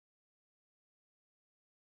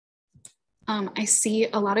I see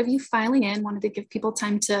a lot of you filing in, wanted to give people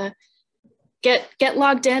time to get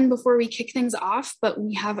logged in before we kick things off, but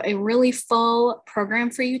we have a really full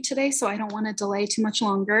program for you today, so I don't want to delay too much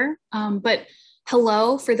longer. But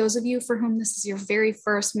hello, for those of you for whom this is your very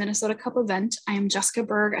first Minnesota Cup event, I am Jessica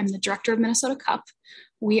Berg. I'm the director of Minnesota Cup.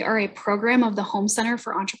 We are a program of the Home Center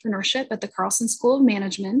for Entrepreneurship at the Carlson School of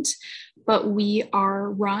Management, but we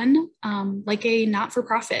are run like a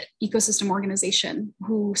not-for-profit ecosystem organization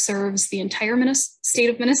who serves the entire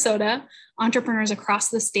state of Minnesota. Entrepreneurs across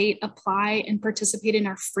the state apply and participate in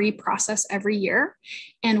our free process every year.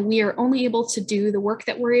 And we are only able to do the work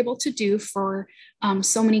that we're able to do for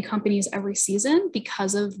so many companies every season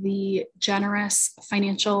because of the generous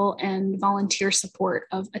financial and volunteer support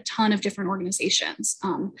of a ton of different organizations.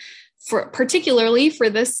 Particularly for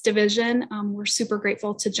this division, we're super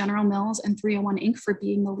grateful to General Mills and 301 Inc. for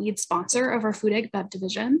being the lead sponsor of our Food Ag Bev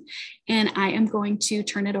division. And I am going to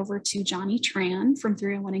turn it over to Johnny Tran from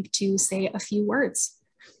 301 Inc. to say a few words.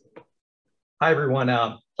 Hi, everyone.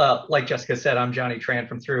 Like Jessica said, I'm Johnny Tran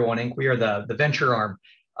from 301 Inc. We are the venture arm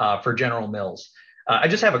for General Mills. I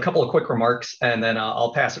just have a couple of quick remarks, and then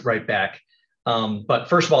I'll pass it right back. But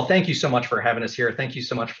first of all, thank you so much for having us here. Thank you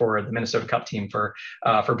so much for the Minnesota Cup team for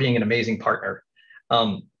being an amazing partner.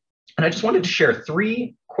 And I just wanted to share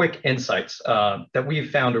 3 quick insights that we've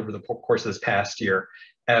found over the course of this past year,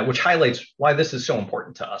 which highlights why this is so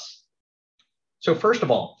important to us. So first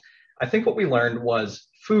of all, I think what we learned was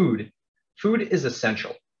food is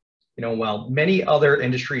essential. You know, while many other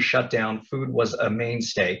industries shut down, food was a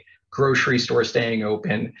mainstay. Grocery stores staying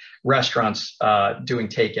open, restaurants doing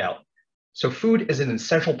takeout. So food is an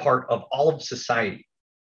essential part of all of society,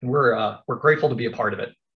 and we're grateful to be a part of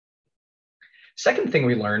it. Second thing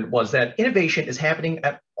we learned was that innovation is happening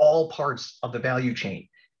at all parts of the value chain.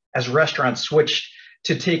 As restaurants switched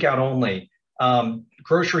to takeout only,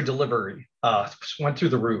 grocery delivery went through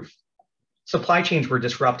the roof. Supply chains were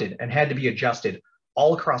disrupted and had to be adjusted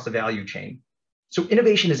all across the value chain. So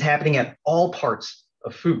innovation is happening at all parts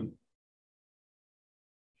of food.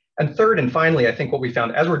 And third and finally, I think what we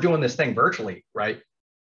found as we're doing this thing virtually, right,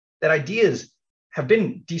 that ideas have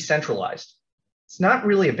been decentralized. It's not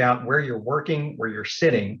really about where you're working, where you're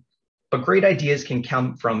sitting, but great ideas can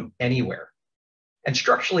come from anywhere. And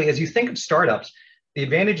structurally, as you think of startups, the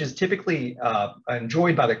advantages typically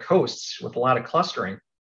enjoyed by the coasts with a lot of clustering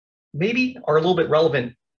maybe are a little bit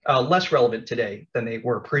less relevant today than they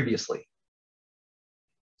were previously.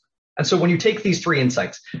 And so when you take these 3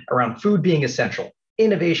 insights around food being essential,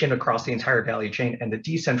 innovation across the entire value chain, and the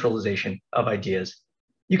decentralization of ideas,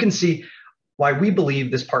 you can see why we believe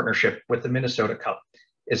this partnership with the Minnesota Cup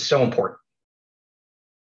is so important.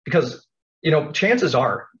 Because, you know, chances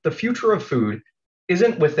are the future of food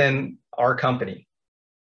isn't within our company.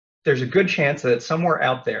 There's a good chance that it's somewhere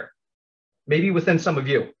out there, maybe within some of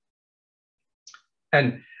you.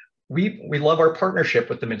 And we love our partnership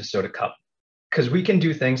with the Minnesota Cup because we can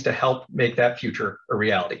do things to help make that future a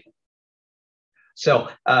reality. So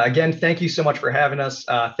again, thank you so much for having us.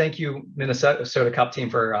 Thank you, Minnesota Cup team,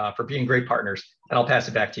 for being great partners. And I'll pass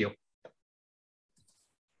it back to you.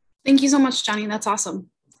 Thank you so much, Johnny. That's awesome.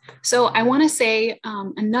 So I want to say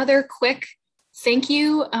another quick thank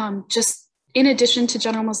you. Just in addition to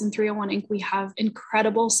General Mills and 301 Inc., we have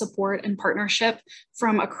incredible support and partnership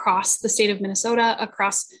from across the state of Minnesota,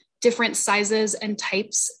 across different sizes and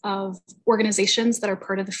types of organizations that are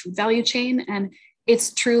part of the food value chain. And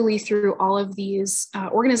it's truly through all of these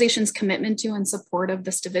organizations' commitment to and support of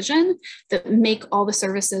this division that make all the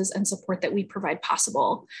services and support that we provide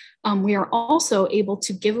possible. We are also able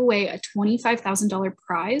to give away a $25,000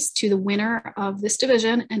 prize to the winner of this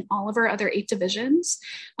division and all of our other 8 divisions.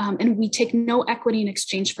 And we take no equity in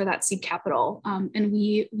exchange for that seed capital. And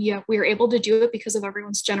we are able to do it because of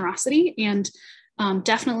everyone's generosity and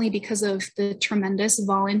definitely because of the tremendous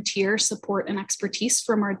volunteer support and expertise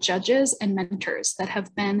from our judges and mentors that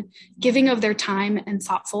have been giving of their time and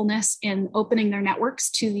thoughtfulness in opening their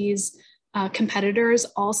networks to these competitors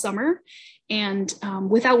all summer, and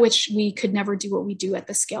without which we could never do what we do at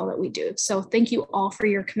the scale that we do. So thank you all for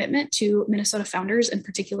your commitment to Minnesota founders and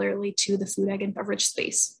particularly to the food, ag, and beverage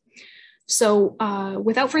space. So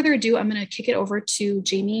without further ado, I'm going to kick it over to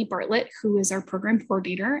Jamie Bartlett, who is our program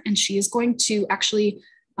coordinator, and she is going to actually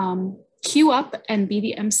queue up and be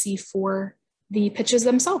the MC for the pitches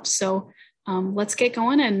themselves. So let's get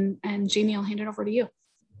going, and Jamie, I'll hand it over to you.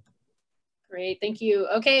 Great, thank you.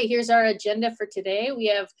 Okay, here's our agenda for today. We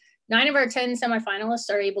have 9 of our 10 semifinalists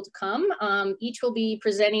are able to come. Each will be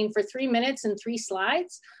presenting for 3 minutes and 3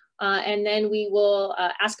 slides. And then we will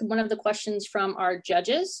ask one of the questions from our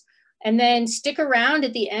judges. And then stick around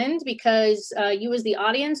at the end because you as the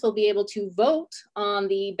audience will be able to vote on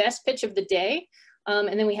the best pitch of the day.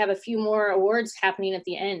 And then we have a few more awards happening at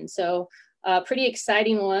the end. So pretty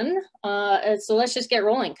exciting one. So let's just get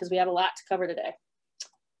rolling because we have a lot to cover today.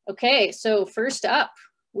 Okay, so first up,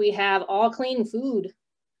 we have All Clean Food.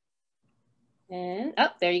 And oh,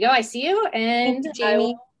 there you go. I see you. And Jamie. I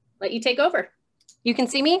will let you take over. You can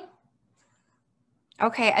see me?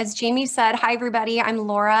 Okay, as Jamie said, hi everybody, I'm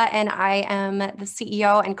Laura and I am the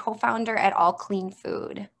CEO and co-founder at All Clean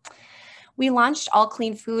Food. We launched All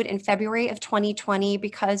Clean Food in February of 2020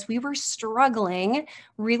 because we were struggling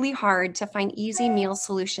really hard to find easy meal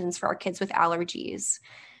solutions for our kids with allergies.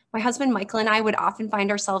 My husband Michael and I would often find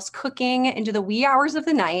ourselves cooking into the wee hours of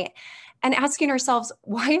the night and asking ourselves,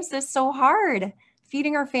 why is this so hard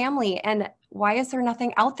feeding our family and why is there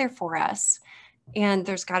nothing out there for us? And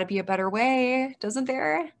there's got to be a better way, doesn't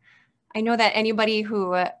there? I know that anybody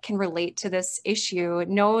who can relate to this issue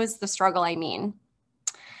knows the struggle I mean.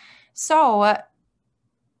 So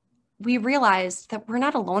we realized that we're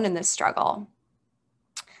not alone in this struggle.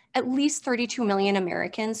 At least 32 million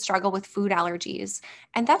Americans struggle with food allergies,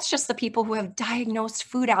 and that's just the people who have diagnosed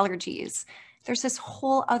food allergies. There's this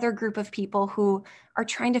whole other group of people who are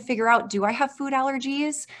trying to figure out, do I have food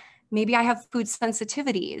allergies? Maybe I have food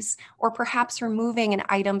sensitivities, or perhaps removing an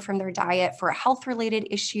item from their diet for a health-related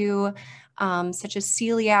issue, such as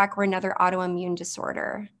celiac or another autoimmune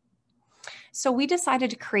disorder. So we decided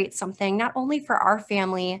to create something not only for our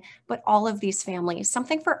family, but all of these families,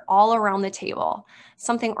 something for all around the table,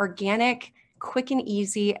 something organic, quick and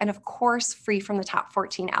easy, and of course, free from the top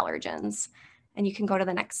 14 allergens. And you can go to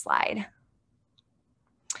the next slide.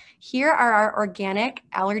 Here are our organic,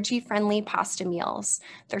 allergy-friendly pasta meals.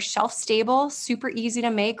 They're shelf-stable, super easy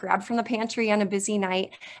to make, grabbed from the pantry on a busy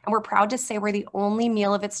night, and we're proud to say we're the only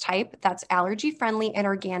meal of its type that's allergy-friendly and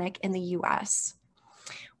organic in the US.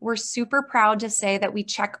 We're super proud to say that we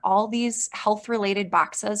check all these health-related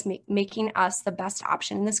boxes, making us the best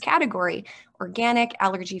option in this category. Organic,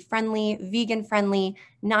 allergy-friendly, vegan-friendly,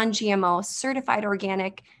 non-GMO, certified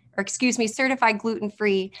organic, certified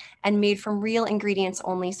gluten-free, and made from real ingredients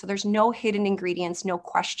only. So there's no hidden ingredients, no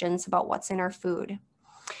questions about what's in our food.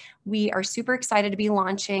 We are super excited to be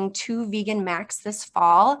launching 2 vegan Macs this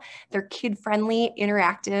fall. They're kid-friendly,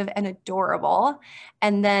 interactive, and adorable.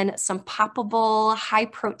 And then some poppable,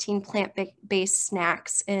 high-protein, plant-based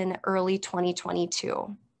snacks in early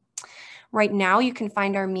 2022. Right now, you can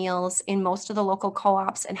find our meals in most of the local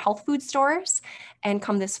co-ops and health food stores. And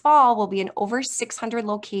come this fall, we'll be in over 600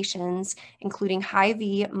 locations, including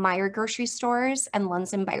Hy-Vee, Meijer grocery stores, and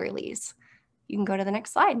Lunds & Byerly's. You can go to the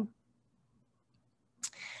next slide.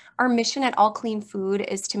 Our mission at All Clean Food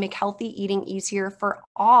is to make healthy eating easier for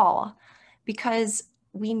all, because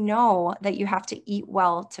we know that you have to eat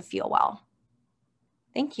well to feel well.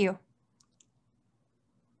 Thank you.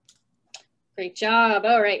 Great job.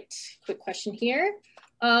 All right, quick question here.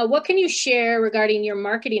 What can you share regarding your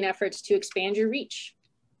marketing efforts to expand your reach?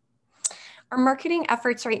 Our marketing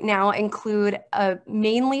efforts right now include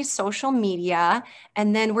mainly social media,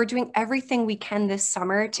 and then we're doing everything we can this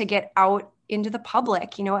summer to get out into the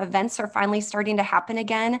public. You know, events are finally starting to happen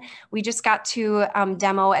again. We just got to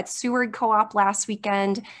demo at Seward Co-op last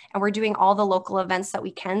weekend, and we're doing all the local events that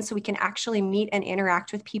we can so we can actually meet and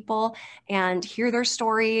interact with people and hear their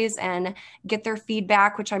stories and get their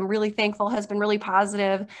feedback, which I'm really thankful has been really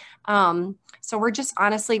positive. So we're just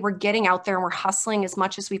honestly, we're getting out there and we're hustling as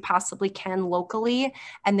much as we possibly can locally,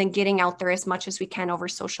 and then getting out there as much as we can over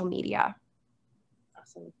social media.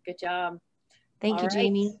 Awesome. Good job. Thank you,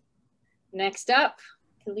 Jamie. Next up,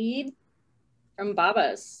 Khalid from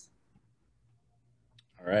Baba's.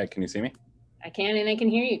 All right, can you see me? I can, and I can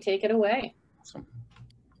hear you. Take it away. Awesome.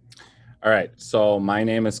 All right, so my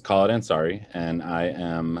name is Khalid Ansari, and I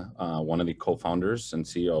am one of the co-founders and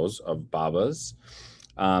CEOs of Baba's.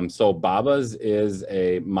 So Baba's is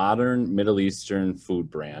a modern Middle Eastern food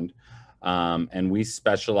brand, and we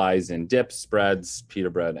specialize in dips, spreads, pita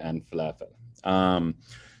bread, and falafel.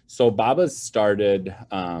 So Baba's started,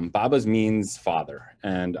 Baba's means father,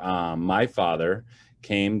 and my father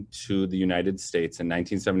came to the United States in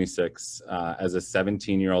 1976 as a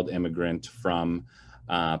 17-year-old immigrant from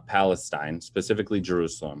Palestine, specifically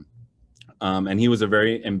Jerusalem. And he was a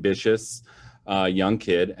very ambitious young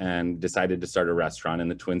kid and decided to start a restaurant in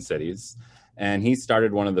the Twin Cities. And he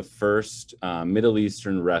started one of the first Middle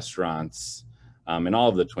Eastern restaurants in all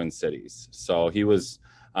of the Twin Cities. So he was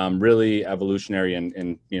really evolutionary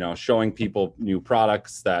in showing people new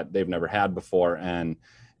products that they've never had before. And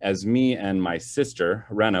as me and my sister,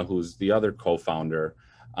 Rena, who's the other co-founder,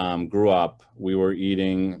 grew up, we were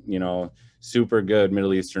eating, super good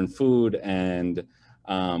Middle Eastern food, and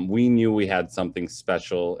we knew we had something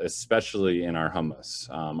special, especially in our hummus.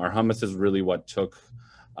 Our hummus is really what took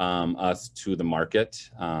us to the market.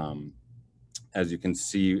 As you can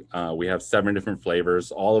see, we have 7 different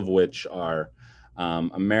flavors, all of which are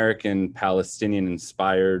American, Palestinian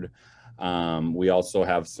inspired. We also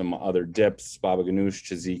have some other dips, baba ganoush,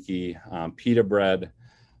 tzatziki, pita bread,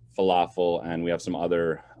 falafel, and we have some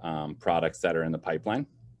other products that are in the pipeline.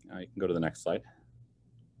 You can go to the next slide.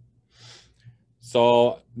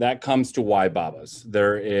 So that comes to why Baba's.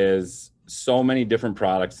 There is so many different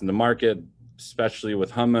products in the market, especially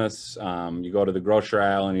with hummus. You go to the grocery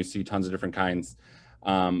aisle and you see tons of different kinds.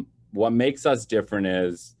 What makes us different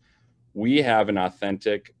is we have an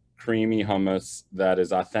authentic, creamy hummus that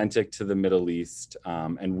is authentic to the Middle East.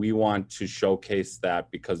 And we want to showcase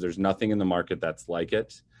that because there's nothing in the market that's like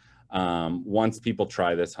it. Once people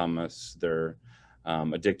try this hummus, they're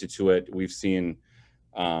addicted to it. We've seen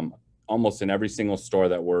almost in every single store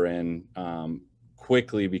that we're in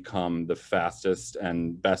quickly become the fastest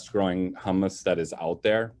and best growing hummus that is out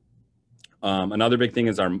there. Another big thing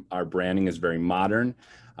is our branding is very modern.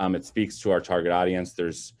 It speaks to our target audience.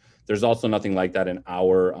 There's also nothing like that in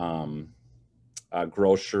our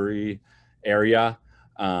grocery area.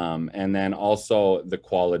 And then also the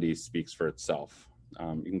quality speaks for itself.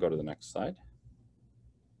 You can go to the next slide.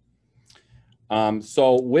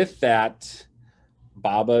 So with that,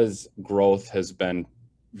 Baba's growth has been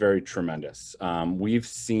very tremendous. We've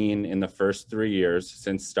seen in the first 3 years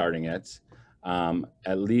since starting it,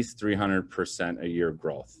 at least 300% a year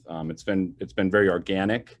growth. It's been very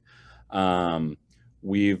organic.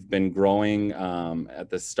 We've been growing at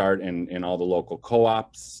the start in all the local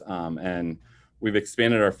co-ops, and we've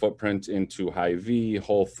expanded our footprint into Hy-Vee,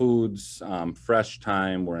 Whole Foods, Fresh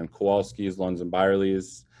Time. We're in Kowalski's, Lunds and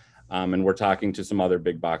Byerly's, and we're talking to some other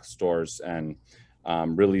big box stores and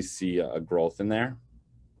really see a growth in there.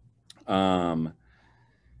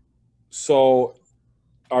 So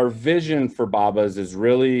our vision for Baba's is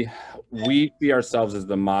really, we see ourselves as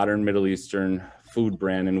the modern Middle Eastern food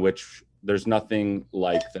brand in which there's nothing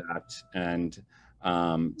like that. And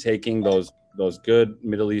taking those good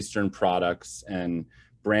Middle Eastern products and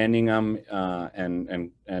branding them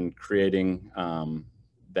and creating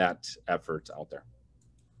that effort out there.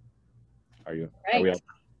 Are you? Right. Are we up?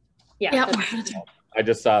 Yeah. I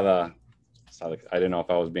just saw the, I didn't know if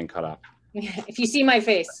I was being cut off. If you see my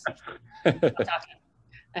face, I'm talking.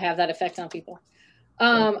 I have that effect on people.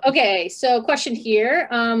 Okay, so question here.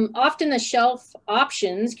 Often the shelf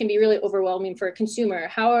options can be really overwhelming for a consumer.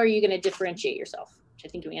 How are you going to differentiate yourself? Which I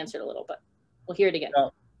think we answered a little, but we'll hear it again.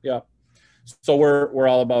 Yeah. So we're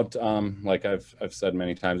all about, like I've said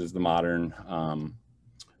many times, is the modern,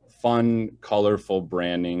 fun, colorful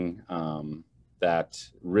branding that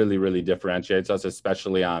really differentiates us,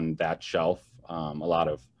 especially on that shelf. A lot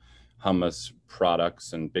of hummus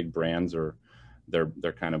products and big brands are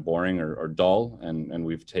they're kind of boring or dull, and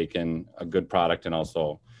we've taken a good product and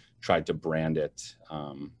also tried to brand it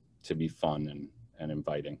to be fun and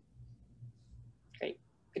inviting. Great,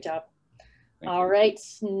 good job. All right,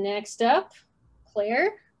 next up,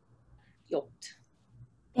 Claire Yoked.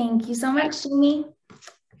 Thank you so much, Jamie.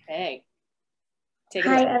 Okay.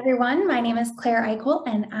 Hi, everyone. My name is Claire Eichel,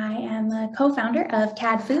 and I am the co-founder of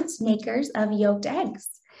CAD Foods, makers of yolked eggs.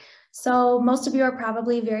 So most of you are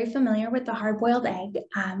probably very familiar with the hard-boiled egg.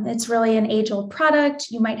 It's really an age-old product.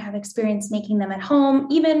 You might have experience making them at home,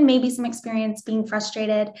 even maybe some experience being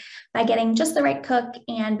frustrated by getting just the right cook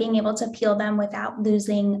and being able to peel them without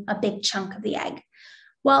losing a big chunk of the egg.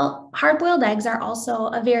 Well, hard-boiled eggs are also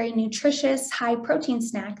a very nutritious, high-protein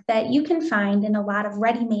snack that you can find in a lot of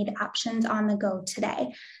ready-made options on the go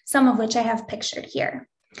today, some of which I have pictured here.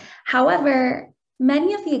 However,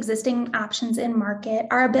 many of the existing options in market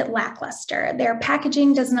are a bit lackluster. Their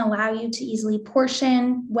packaging doesn't allow you to easily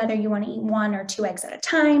portion, whether you want to eat 1 or 2 eggs at a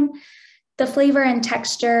time. The flavor and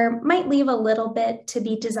texture might leave a little bit to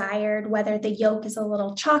be desired, whether the yolk is a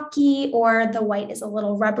little chalky or the white is a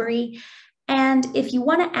little rubbery. And if you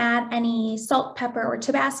want to add any salt, pepper, or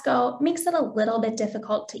Tabasco, it makes it a little bit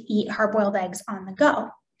difficult to eat hard-boiled eggs on the go.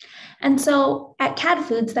 And so at CAD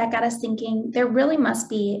Foods, that got us thinking there really must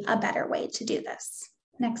be a better way to do this.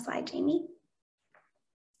 Next slide, Jamie.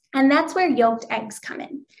 And that's where yolked eggs come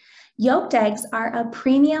in. Yolked eggs are a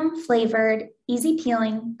premium flavored, easy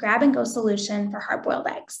peeling, grab and go solution for hard-boiled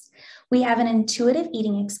eggs. We have an intuitive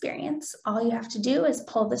eating experience. All you have to do is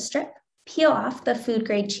pull the strip, peel off the food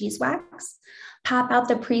grade cheese wax, pop out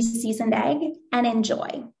the pre-seasoned egg, and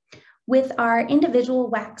enjoy. With our individual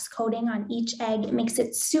wax coating on each egg, it makes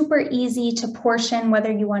it super easy to portion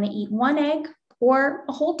whether you want to eat 1 egg or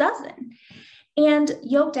a whole dozen. And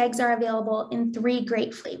yolked eggs are available in 3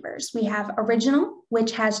 great flavors. We have original,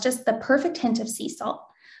 which has just the perfect hint of sea salt,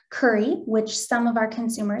 curry, which some of our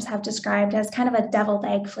consumers have described as kind of a deviled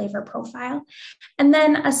egg flavor profile, and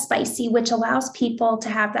then a spicy, which allows people to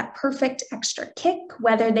have that perfect extra kick,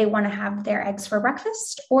 whether they want to have their eggs for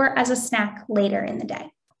breakfast or as a snack later in the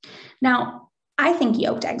day. Now, I think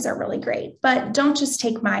yolked eggs are really great, but don't just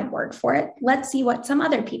take my word for it. Let's see what some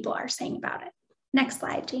other people are saying about it. Next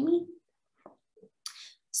slide, Jamie.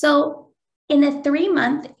 So in a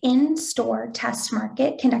 3-month in-store test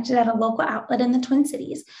market conducted at a local outlet in the Twin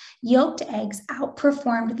Cities, yolked eggs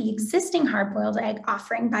outperformed the existing hard-boiled egg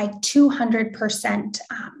offering by 200%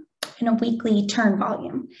 in a weekly turn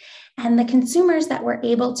volume. And the consumers that were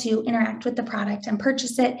able to interact with the product and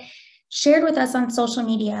purchase it shared with us on social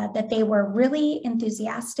media that they were really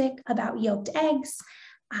enthusiastic about yolked eggs.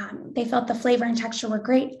 They felt the flavor and texture were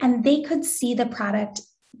great, and they could see the product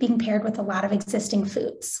being paired with a lot of existing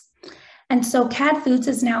foods. And so CAD Foods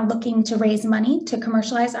is now looking to raise money to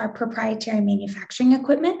commercialize our proprietary manufacturing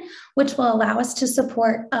equipment, which will allow us to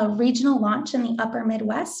support a regional launch in the upper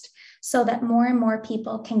Midwest so that more and more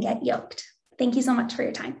people can get yolked. Thank you so much for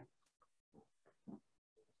your time.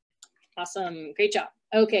 Awesome, great job.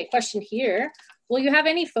 Okay, question here. Will you have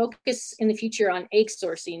any focus in the future on egg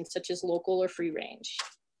sourcing, such as local or free range?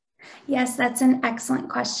 Yes, that's an excellent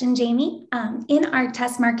question, Jamie. In our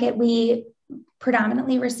test market, we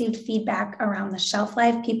predominantly received feedback around the shelf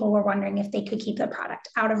life. People were wondering if they could keep the product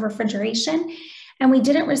out of refrigeration. And we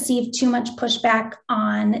didn't receive too much pushback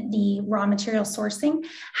on the raw material sourcing.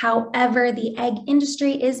 However, the egg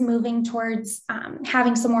industry is moving towards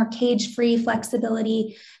having some more cage-free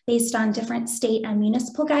flexibility based on different state and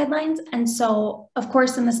municipal guidelines. And so, of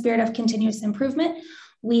course, in the spirit of continuous improvement,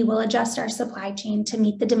 we will adjust our supply chain to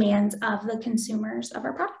meet the demands of the consumers of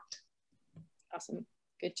our product. Awesome,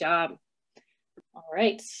 good job. All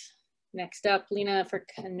right, next up, Lena for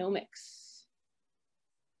economics.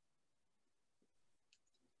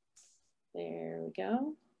 There we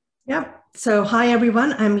go. Yep. So hi,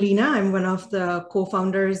 everyone. I'm Lena. I'm one of the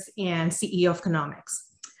co-founders and CEO of Economics.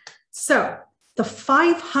 So the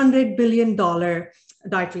 $500 billion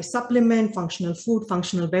dietary supplement, functional food,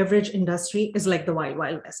 functional beverage industry is like the wild,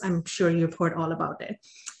 wild west. I'm sure you've heard all about it.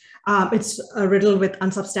 It's riddled with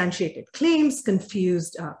unsubstantiated claims,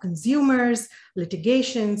 confused consumers,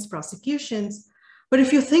 litigations, prosecutions. But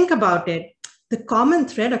if you think about it, the common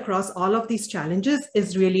thread across all of these challenges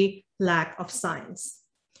is really lack of science.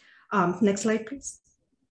 Next slide, please.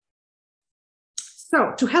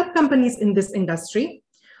 So to help companies in this industry,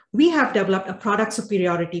 we have developed a product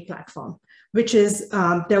superiority platform, which is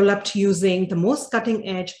developed using the most cutting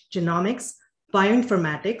edge genomics,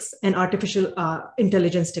 bioinformatics, and artificial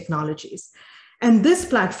intelligence technologies. And this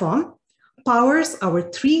platform powers our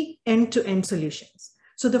 3 end-to-end solutions.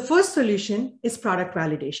 So the first solution is product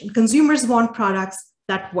validation. Consumers want products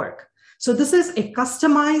that work. So this is a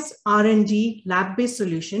customized R&D lab-based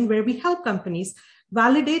solution where we help companies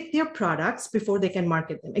validate their products before they can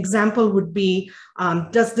market them. Example would be,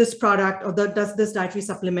 does this product or does this dietary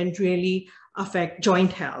supplement really affect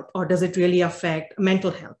joint health, or does it really affect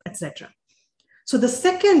mental health, etc. So the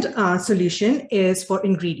second solution is for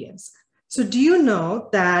ingredients. So do you know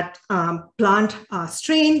that plant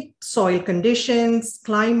strain, soil conditions,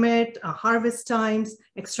 climate, harvest times,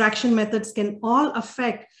 extraction methods can all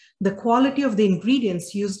affect the quality of the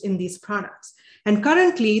ingredients used in these products? And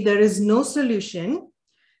currently there is no solution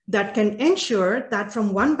that can ensure that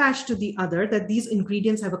from one batch to the other that these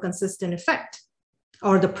ingredients have a consistent effect,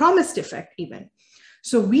 or the promised effect even.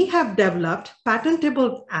 So we have developed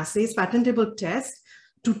patentable assays, patentable tests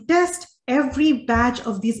to test every batch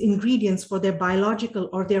of these ingredients for their biological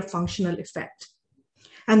or their functional effect.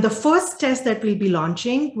 And the first test that we'll be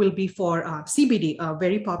launching will be for CBD, a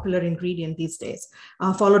very popular ingredient these days,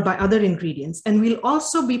 followed by other ingredients. And we'll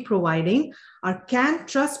also be providing our CAN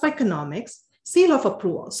Trust by Economics seal of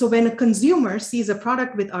approval. So when a consumer sees a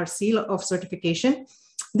product with our seal of certification,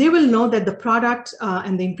 they will know that the product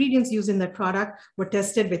and the ingredients used in that product were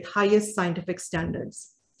tested with highest scientific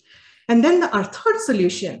standards. And then our third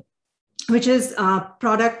solution, which is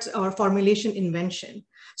product or formulation invention.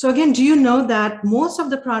 So again, do you know that most of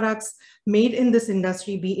the products made in this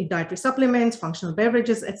industry, be it dietary supplements, functional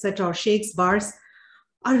beverages, etc., or shakes, bars,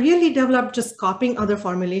 are really developed just copying other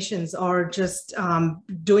formulations or just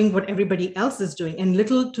doing what everybody else is doing, and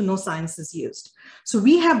little to no science is used. So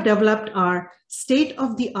we have developed our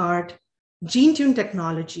state-of-the-art gene-tune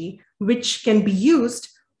technology, which can be used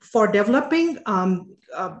for developing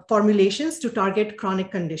formulations to target chronic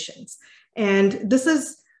conditions. And this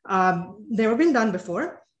is never been done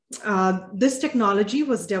before. This technology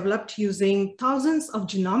was developed using thousands of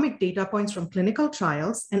genomic data points from clinical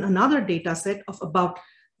trials and another data set of about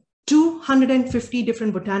 250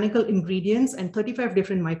 different botanical ingredients and 35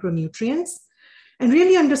 different micronutrients, and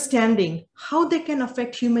really understanding how they can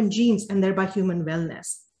affect human genes and thereby human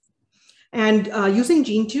wellness. And using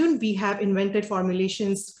GeneTune, we have invented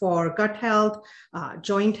formulations for gut health,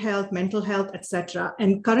 joint health, mental health, etc.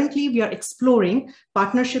 And currently we are exploring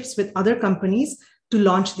partnerships with other companies to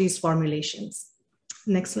launch these formulations.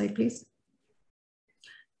 Next slide, please.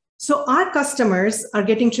 So our customers are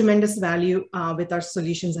getting tremendous value with our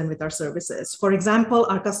solutions and with our services. For example,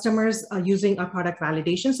 our customers are using our product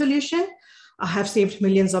validation solution have saved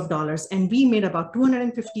millions of dollars, and we made about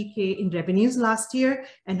 250K in revenues last year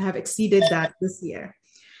and have exceeded that this year.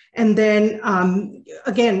 And then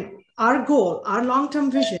again, our goal, our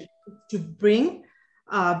long-term vision is to bring,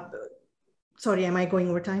 sorry, am I going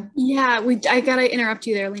over time? Yeah, I gotta interrupt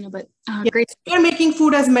you there, Lena, but great. We're making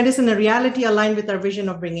food as medicine a reality aligned with our vision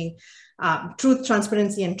of bringing truth,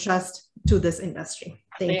 transparency, and trust to this industry.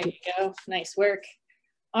 Thank you. There you go, nice work.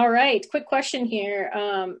 All right, quick question here.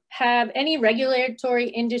 Have any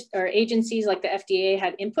regulatory agencies like the FDA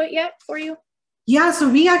had input yet for you? Yeah, so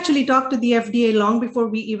we actually talked to the FDA long before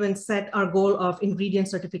we even set our goal of ingredient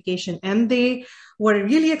certification. And they were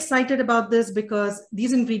really excited about this because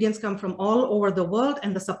these ingredients come from all over the world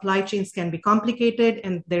and the supply chains can be complicated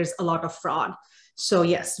and there's a lot of fraud. So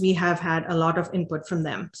yes, we have had a lot of input from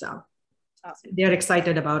them. So awesome. They're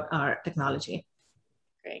excited about our technology.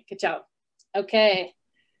 Great, good job. Okay.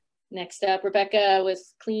 Next up, Rebecca with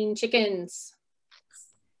Clean Chickens.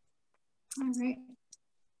 All right.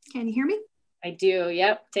 Can you hear me? I do.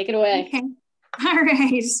 Yep. Take it away. Okay. All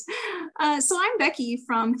right. So I'm Becky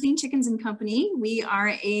from Clean Chickens and Company. We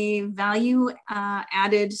are a value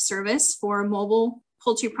added service for mobile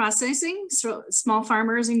poultry processing, so small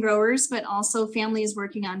farmers and growers, but also families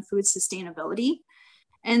working on food sustainability.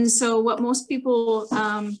 And so what most people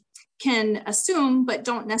can assume, but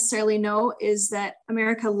don't necessarily know, is that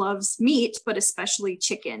America loves meat, but especially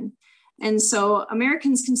chicken. And so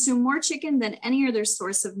Americans consume more chicken than any other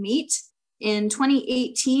source of meat. In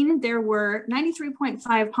 2018, there were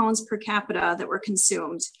 93.5 pounds per capita that were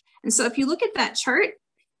consumed. And so if you look at that chart,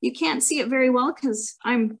 you can't see it very well because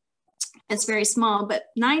it's very small, but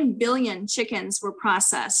 9 billion chickens were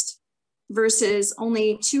processed versus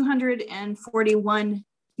only 241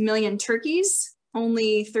 million turkeys,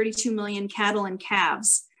 only 32 million cattle and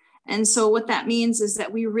calves. And so what that means is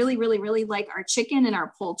that we really, really, really like our chicken and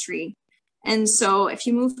our poultry. And so if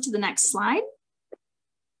you move to the next slide,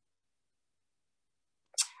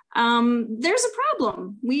 there's a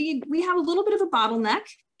problem. We have a little bit of a bottleneck.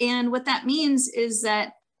 And what that means is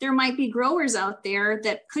that there might be growers out there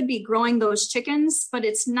that could be growing those chickens, but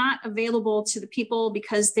it's not available to the people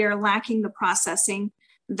because they're lacking the processing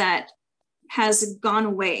that has gone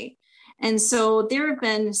away. And so there have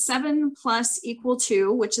been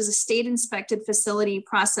 7+2, which is a state inspected facility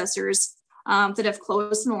processors that have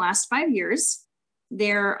closed in the last 5 years.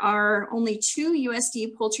 There are only 2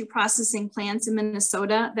 USD poultry processing plants in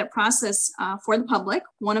Minnesota that process for the public.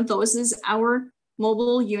 One of those is our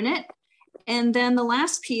mobile unit. And then the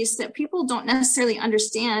last piece that people don't necessarily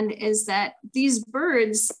understand is that these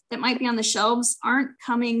birds that might be on the shelves aren't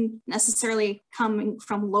necessarily coming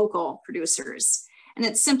from local producers. And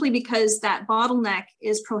it's simply because that bottleneck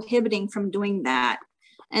is prohibiting from doing that.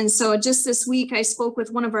 And so just this week, I spoke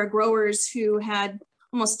with one of our growers who had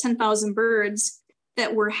almost 10,000 birds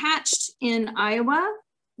that were hatched in Iowa.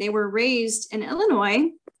 They were raised in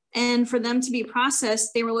Illinois. And for them to be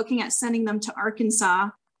processed, they were looking at sending them to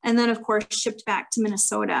Arkansas and then, of course, shipped back to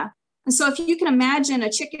Minnesota. And so if you can imagine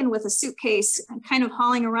a chicken with a suitcase kind of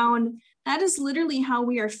hauling around, that is literally how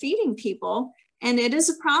we are feeding people. And it is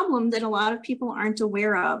a problem that a lot of people aren't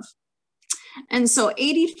aware of. And so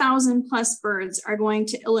 80,000 plus birds are going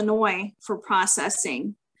to Illinois for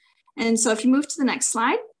processing. And so if you move to the next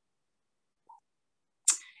slide.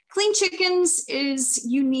 Clean Chickens is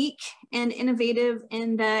unique and innovative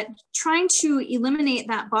in that trying to eliminate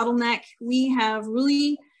that bottleneck, we have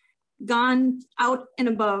really gone out and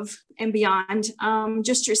above and beyond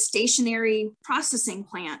just your stationary processing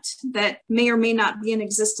plant that may or may not be in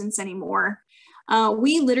existence anymore.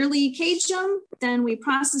 We literally cage them, then we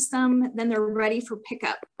process them, then they're ready for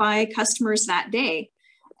pickup by customers that day.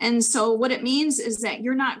 And so what it means is that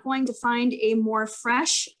you're not going to find a more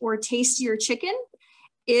fresh or tastier chicken.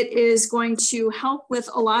 It is going to help with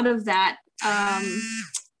a lot of that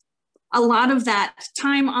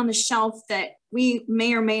time on the shelf that we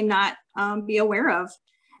may or may not be aware of.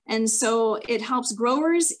 And so it helps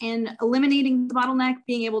growers in eliminating the bottleneck,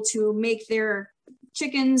 being able to make their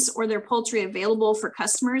chickens or their poultry available for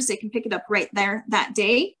customers. They can pick it up right there that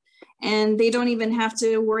day, and they don't even have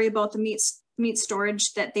to worry about the meat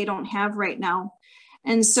storage that they don't have right now.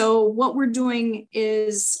 And so what we're doing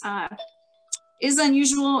is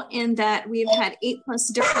unusual in that we've had 8+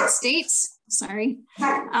 different states, 8+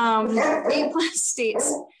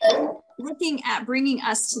 states looking at bringing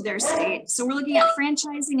us to their state. So we're looking at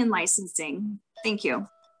franchising and licensing. Thank you.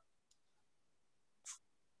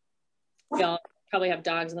 Y'all probably have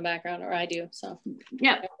dogs in the background, or I do, so.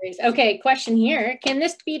 Yeah. Okay, question here. Can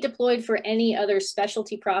this be deployed for any other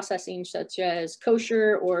specialty processing such as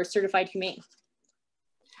kosher or certified humane?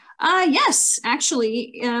 Yes,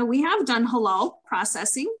 actually, we have done halal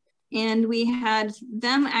processing, and we had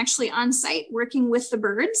them actually on site working with the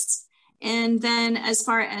birds. And then as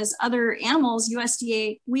far as other animals,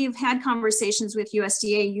 USDA, we've had conversations with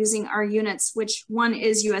USDA using our units, which one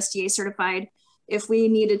is USDA certified, if we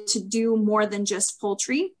needed to do more than just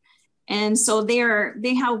poultry. And so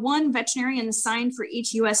they have one veterinarian assigned for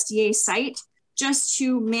each USDA site just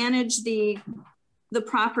to manage the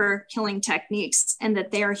proper killing techniques and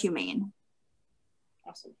that they are humane.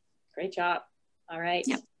 Awesome. Great job. All right.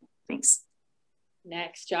 Yep. Thanks.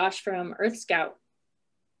 Next, Josh from Earth Scout.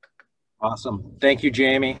 Awesome. Thank you,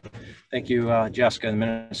 Jamie. Thank you, Jessica and the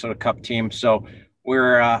Minnesota Cup team. So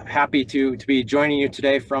we're happy to be joining you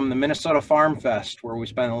today from the Minnesota Farm Fest, where we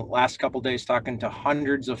spent the last couple of days talking to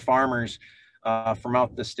hundreds of farmers from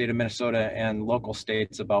out the state of Minnesota and local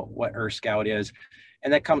states about what Earth Scout is.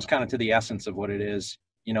 And that comes kind of to the essence of what it is.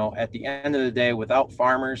 You know, at the end of the day, without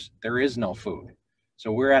farmers, there is no food.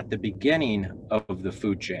 So we're at the beginning of the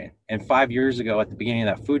food chain. And 5 years ago, at the beginning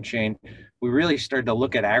of that food chain, we really started to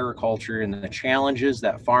look at agriculture and the challenges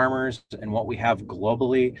that farmers and what we have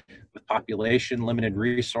globally with population, limited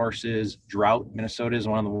resources, drought. Minnesota is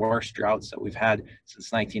one of the worst droughts that we've had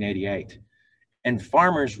since 1988. And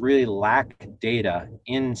farmers really lack data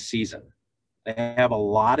in season. They have a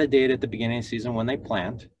lot of data at the beginning of the season when they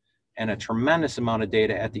plant, and a tremendous amount of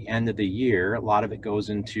data at the end of the year. A lot of it goes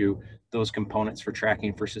into those components for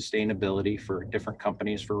tracking for sustainability for different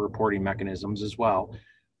companies, for reporting mechanisms as well.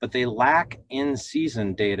 But they lack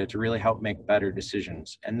in-season data to really help make better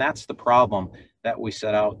decisions. And that's the problem that we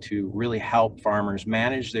set out to really help farmers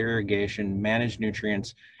manage their irrigation, manage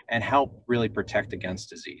nutrients, and help really protect against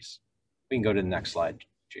disease. We can go to the next slide,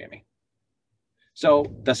 Jamie. So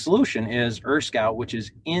the solution is Earth Scout, which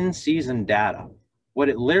is in-season data. What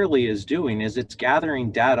it literally is doing is it's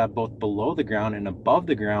gathering data both below the ground and above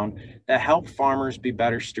the ground that help farmers be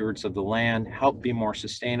better stewards of the land, help be more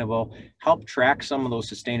sustainable, help track some of those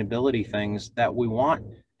sustainability things that we want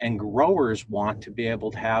and growers want to be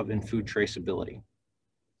able to have in food traceability.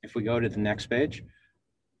 If we go to the next page.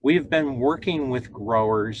 We've been working with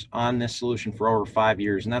growers on this solution for over 5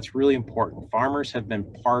 years, and that's really important. Farmers have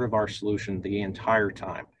been part of our solution the entire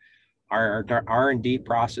time. Our R&D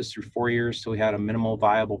process through 4 years till we had a minimal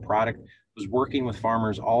viable product was working with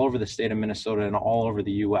farmers all over the state of Minnesota and all over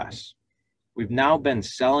the US. We've now been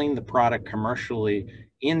selling the product commercially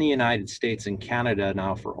in the United States and Canada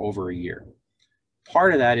now for over a year.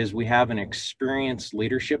 Part of that is we have an experienced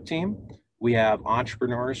leadership team. We have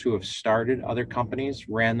entrepreneurs who have started other companies,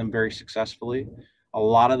 ran them very successfully. A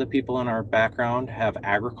lot of the people in our background have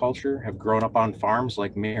agriculture, have grown up on farms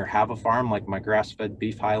like me, or have a farm like my grass-fed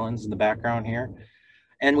beef highlands in the background here.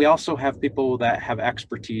 And we also have people that have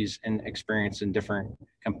expertise and experience in different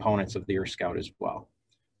components of the Earth Scout as well.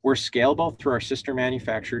 We're scalable through our sister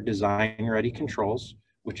manufacturer, Design Ready Controls,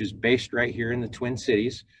 which is based right here in the Twin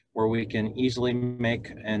Cities, where we can easily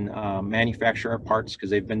make and manufacture our parts because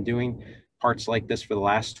they've been doing parts like this for the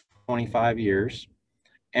last 25 years.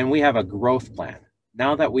 And we have a growth plan.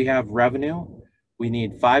 Now that we have revenue, we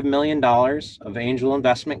need $5 million of angel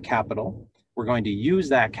investment capital. We're going to use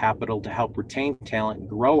that capital to help retain talent,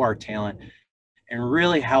 grow our talent, and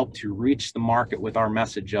really help to reach the market with our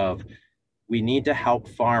message of we need to help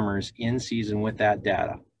farmers in season with that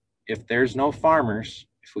data. If there's no farmers,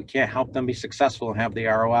 if we can't help them be successful and have the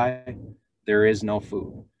ROI, there is no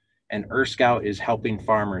food. And Earth Scout is helping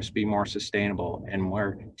farmers be more sustainable. And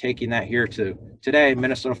we're taking that here to today,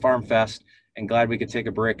 Minnesota Farm Fest, and glad we could take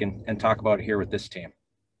a break and talk about it here with this team.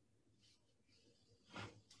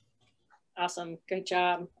 Awesome, great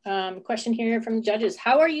job. Question here from the judges.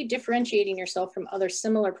 How are you differentiating yourself from other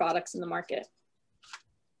similar products in the market?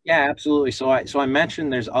 Yeah, absolutely. So I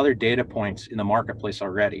mentioned there's other data points in the marketplace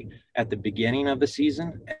already at the beginning of the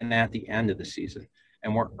season and at the end of the season.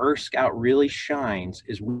 And where Earth Scout really shines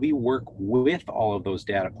is we work with all of those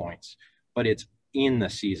data points, but it's in the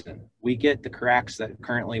season. We get the cracks that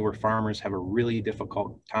currently where farmers have a really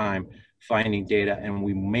difficult time finding data, and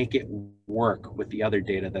we make it work with the other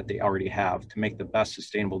data that they already have to make the best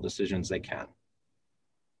sustainable decisions they can.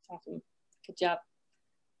 Awesome. Good job.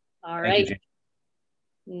 All Thank right. you,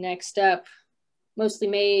 Next up, Mostly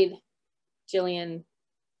Made, Jillian.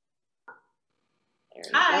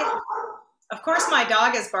 Hi. Of course, my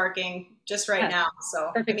dog is barking just right now.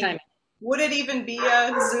 So perfect timing. Would it even be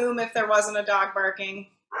a Zoom if there wasn't a dog barking?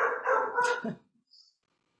 All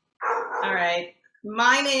right.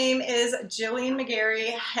 My name is Jillian McGarry,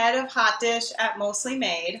 head of hot dish at Mostly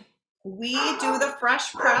Made. We do the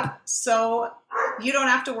fresh prep, so you don't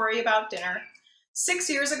have to worry about dinner. 6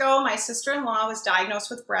 years ago, my sister-in-law was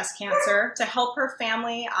diagnosed with breast cancer. To help her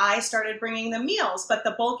family, I started bringing them meals, but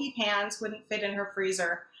the bulky pans wouldn't fit in her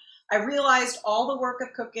freezer. I realized all the work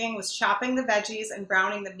of cooking was chopping the veggies and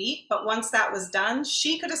browning the meat, but once that was done,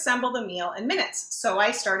 she could assemble the meal in minutes. So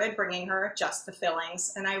I started bringing her just the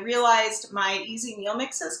fillings, and I realized my easy meal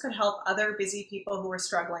mixes could help other busy people who were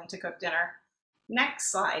struggling to cook dinner.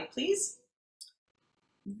 Next slide, please.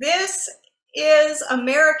 This is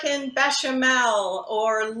American bechamel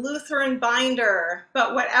or Lutheran binder,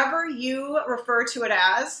 but whatever you refer to it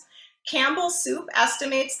as, Campbell's Soup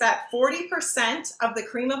estimates that 40% of the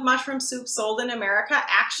cream of mushroom soup sold in America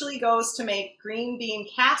actually goes to make green bean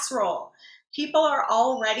casserole. People are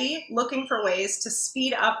already looking for ways to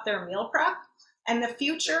speed up their meal prep, and the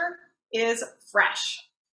future is fresh.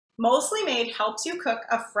 Mostly Made helps you cook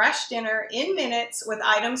a fresh dinner in minutes with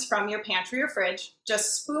items from your pantry or fridge.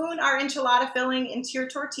 Just spoon our enchilada filling into your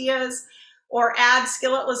tortillas or add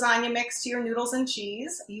skillet lasagna mix to your noodles and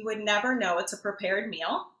cheese. You would never know it's a prepared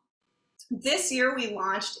meal. This year, we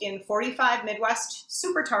launched in 45 Midwest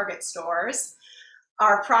Super Target stores.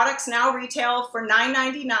 Our products now retail for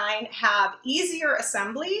 $9.99, have easier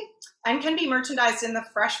assembly, and can be merchandised in the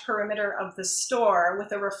fresh perimeter of the store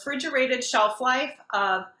with a refrigerated shelf life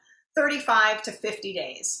of 35 to 50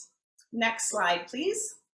 days. Next slide,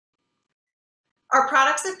 please. Our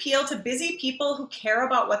products appeal to busy people who care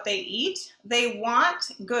about what they eat. They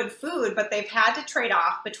want good food, but they've had to trade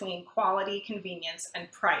off between quality, convenience, and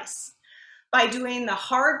price. By doing the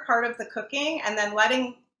hard part of the cooking and then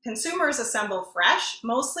letting consumers assemble fresh,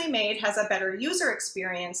 Mostly Made has a better user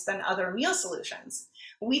experience than other meal solutions.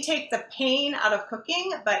 We take the pain out of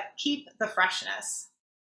cooking, but keep the freshness.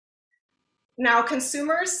 Now,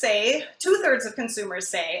 consumers say, 2/3 of consumers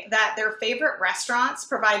say that their favorite restaurants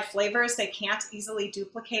provide flavors they can't easily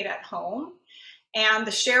duplicate at home. And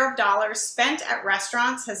the share of dollars spent at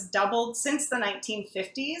restaurants has doubled since the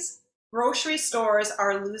 1950s. Grocery stores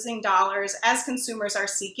are losing dollars as consumers are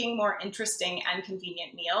seeking more interesting and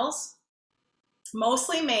convenient meals.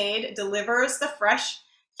 Mostly Made delivers the fresh,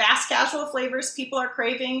 fast casual flavors people are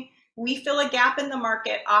craving. We fill a gap in the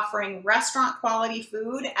market offering restaurant quality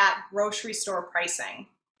food at grocery store pricing.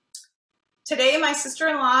 Today, my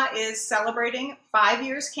sister-in-law is celebrating 5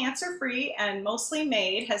 years cancer-free, and Mostly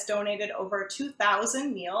Made has donated over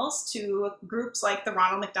 2,000 meals to groups like the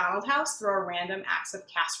Ronald McDonald House through our Random Acts of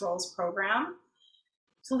Casseroles program.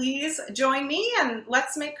 Please join me and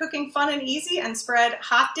let's make cooking fun and easy and spread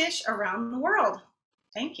hot dish around the world.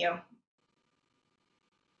 Thank you.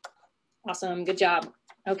 Awesome, good job.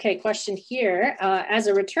 Okay, question here. As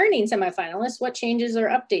a returning semifinalist, what changes or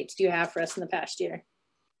updates do you have for us in the past year?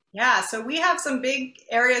 Yeah, so we have some big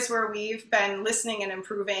areas where we've been listening and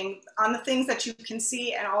improving on the things that you can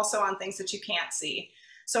see and also on things that you can't see.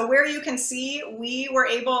 So where you can see, we were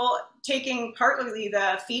able, taking partly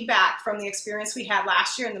the feedback from the experience we had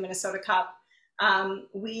last year in the Minnesota Cup,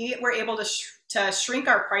 we were able to shrink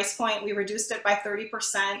our price point. We reduced it by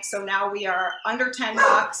 30%, so now we are under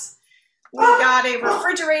 $10. We got a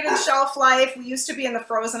refrigerated shelf life. We used to be in the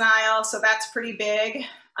frozen aisle, so that's pretty big.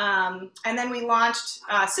 And then we launched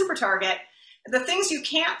Super Target. The things you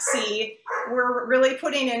can't see, we're really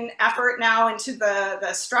putting in effort now into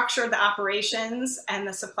the structure, the operations, and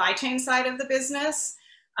the supply chain side of the business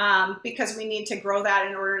because we need to grow that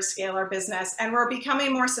in order to scale our business. And we're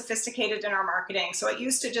becoming more sophisticated in our marketing. So it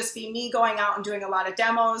used to just be me going out and doing a lot of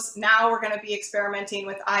demos. Now we're going to be experimenting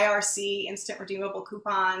with IRC, instant redeemable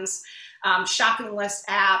coupons, shopping list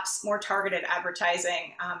apps, more targeted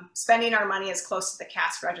advertising, spending our money as close to the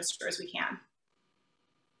cash register as we can.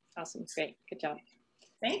 Awesome, great, good job.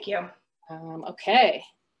 Thank you. Okay,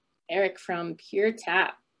 Eric from Pure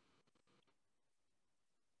Tap.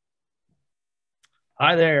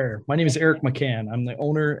 Hi there, my name is Eric McCann. I'm the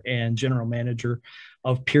owner and general manager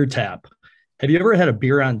of Pure Tap. Have you ever had a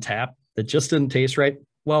beer on tap that just didn't taste right?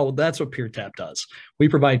 Well, that's what Pure Tap does. We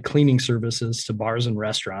provide cleaning services to bars and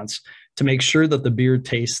restaurants to make sure that the beer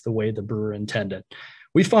tastes the way the brewer intended.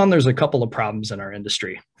 We found there's a couple of problems in our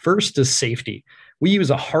industry. First is safety. We use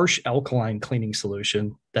a harsh alkaline cleaning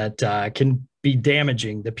solution that can be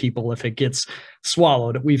damaging to people if it gets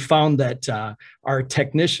swallowed. We found that our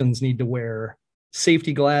technicians need to wear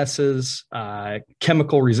safety glasses,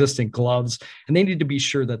 chemical resistant gloves, and they need to be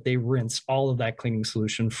sure that they rinse all of that cleaning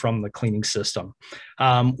solution from the cleaning system.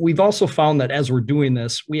 We've also found that as we're doing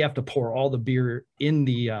this, we have to pour all the beer in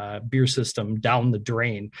the beer system down the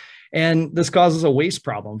drain. And this causes a waste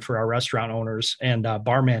problem for our restaurant owners and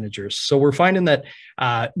bar managers. So we're finding that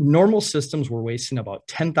normal systems were wasting about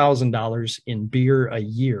 $10,000 in beer a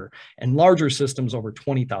year, and larger systems over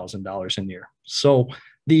 $20,000 a year. So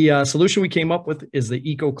the solution we came up with is the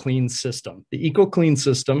EcoClean system. The EcoClean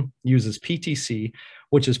system uses PTC,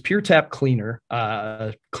 which is Pure Tap Cleaner,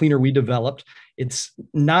 cleaner we developed. It's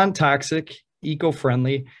non-toxic,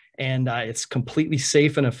 eco-friendly, and it's completely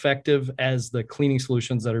safe and effective as the cleaning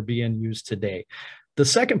solutions that are being used today. The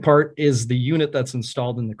second part is the unit that's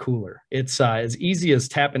installed in the cooler. It's as easy as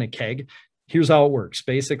tapping a keg. Here's how it works.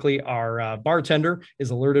 Basically, our bartender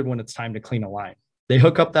is alerted when it's time to clean a line. They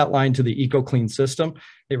hook up that line to the EcoClean system.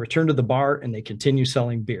 They return to the bar and they continue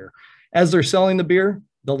selling beer. As they're selling the beer,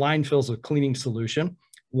 the line fills with cleaning solution.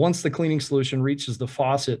 Once the cleaning solution reaches the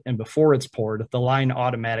faucet and before it's poured, the line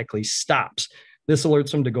automatically stops. This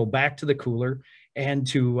alerts them to go back to the cooler and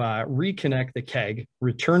to reconnect the keg,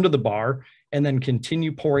 return to the bar, and then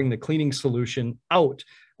continue pouring the cleaning solution out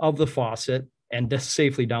of the faucet and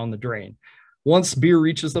safely down the drain. Once beer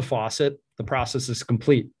reaches the faucet, the process is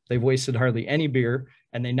complete. They've wasted hardly any beer,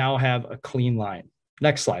 and they now have a clean line.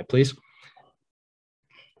 Next slide, please.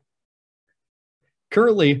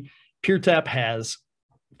 Currently, Pure Tap has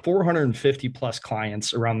 450 plus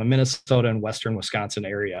clients around the Minnesota and Western Wisconsin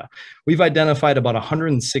area. We've identified about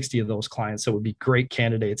 160 of those clients that would be great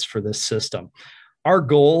candidates for this system. Our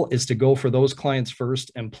goal is to go for those clients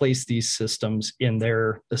first and place these systems in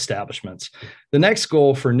their establishments. The next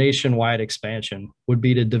goal for nationwide expansion would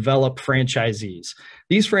be to develop franchisees.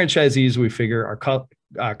 These franchisees, we figure,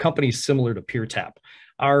 are companies similar to Pure Tap.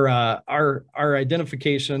 Our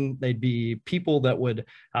identification, they'd be people that would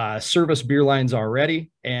service beer lines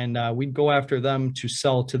already, and we'd go after them to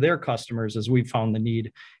sell to their customers as we found the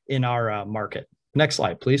need in our market. Next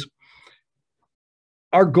slide, please.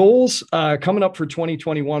 Our goals coming up for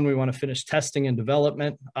 2021, we want to finish testing and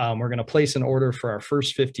development. We're going to place an order for our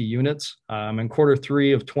first 50 units. In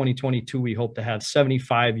Q3 of 2022, we hope to have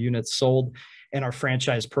 75 units sold and our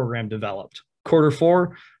franchise program developed. Q4,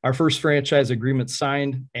 our first franchise agreement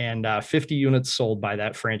signed and 50 units sold by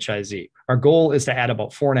that franchisee. Our goal is to add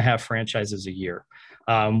about 4.5 franchises a year.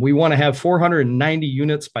 We want to have 490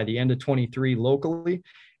 units by the end of 23 locally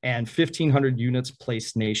and 1,500 units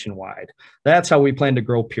placed nationwide. That's how we plan to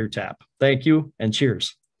grow Pure Tap. Thank you and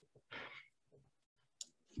cheers.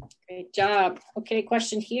 Great job. Okay,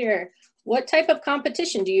 question here. What type of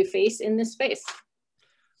competition do you face in this space?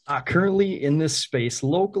 Currently in this space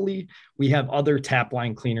locally, we have other tap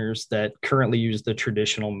line cleaners that currently use the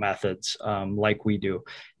traditional methods like we do.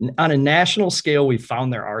 On a national scale, we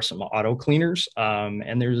found there are some auto cleaners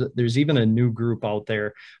and there's even a new group out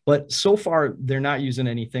there, but so far they're not using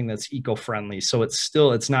anything that's eco-friendly. So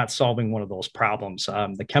it's not solving one of those problems.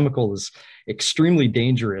 The chemical is extremely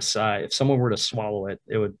dangerous. If someone were to swallow it,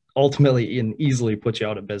 it would ultimately and easily put you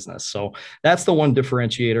out of business. So that's the one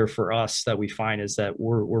differentiator for us that we find is that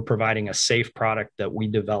we're providing a safe product that we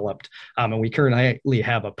developed. And we currently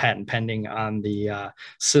have a patent pending on the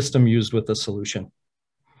system used with the solution.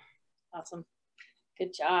 Awesome.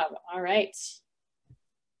 Good job. All right.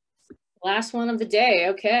 Last one of the day.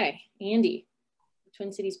 Okay. Andy,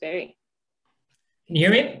 Twin Cities Berry. Can you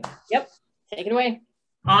hear me? Yep. Take it away.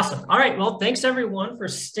 Awesome. All right. Well, thanks everyone for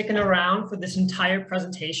sticking around for this entire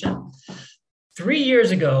presentation. 3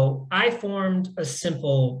 years ago, I formed a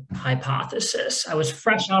simple hypothesis. I was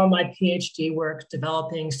fresh out of my PhD work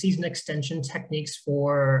developing season extension techniques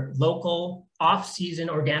for local off-season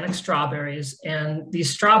organic strawberries. And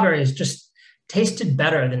these strawberries just tasted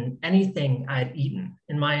better than anything I'd eaten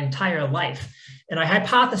in my entire life. And I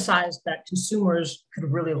hypothesized that consumers could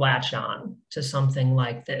really latch on to something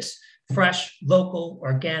like this. Fresh, local,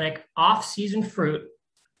 organic, off-season fruit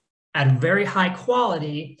at very high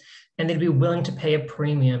quality, and they'd be willing to pay a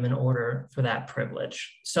premium in order for that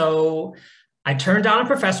privilege. So I turned down a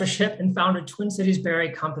professorship and founded Twin Cities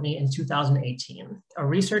Berry Company in 2018, a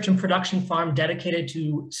research and production farm dedicated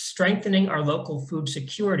to strengthening our local food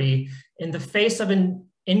security in the face of an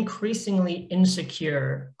increasingly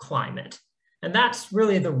insecure climate. And that's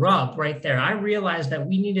really the rub right there. I realized that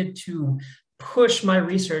we needed to push my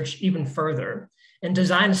research even further and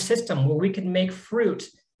design a system where we could make fruit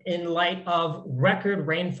in light of record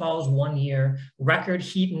rainfalls one year, record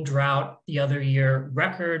heat and drought the other year,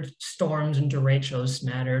 record storms and derechos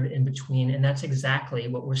smattered in between. And that's exactly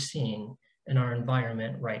what we're seeing in our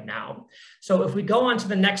environment right now. So if we go on to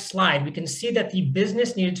the next slide, we can see that the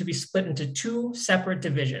business needed to be split into two separate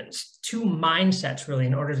divisions, two mindsets really,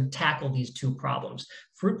 in order to tackle these two problems: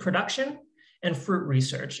 fruit production and fruit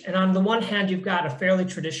research. And on the one hand, you've got a fairly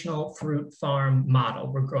traditional fruit farm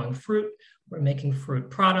model. We're growing fruit, we're making fruit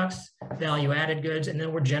products, value-added goods, and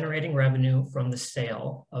then we're generating revenue from the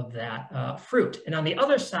sale of that fruit. And on the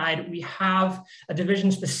other side, we have a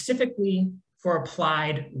division specifically for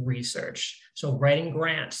applied research. So writing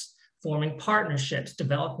grants, forming partnerships,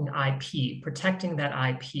 developing IP, protecting that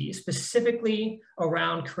IP, specifically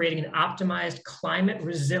around creating an optimized,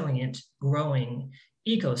 climate-resilient growing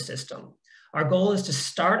ecosystem. Our goal is to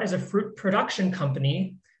start as a fruit production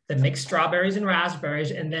company that makes strawberries and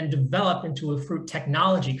raspberries and then develop into a fruit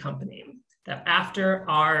technology company. That after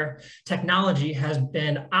our technology has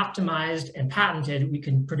been optimized and patented, we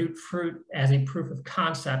can produce fruit as a proof of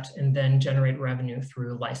concept and then generate revenue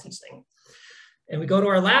through licensing. And we go to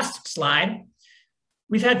our last slide.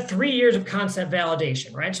 We've had 3 years of concept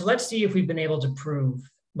validation, right? So let's see if we've been able to prove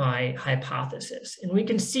my hypothesis. And we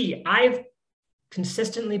can see I've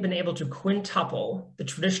consistently been able to quintuple the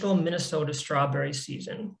traditional Minnesota strawberry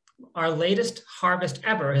season. Our latest harvest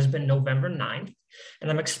ever has been November 9th,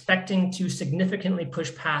 and I'm expecting to significantly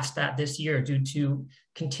push past that this year due to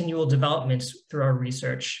continual developments through our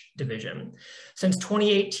research division. Since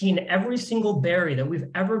 2018, every single berry that we've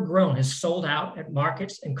ever grown has sold out at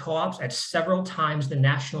markets and co-ops at several times the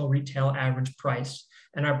national retail average price.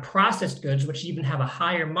 And our processed goods, which even have a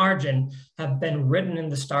higher margin, have been written in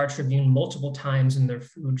the Star Tribune multiple times in their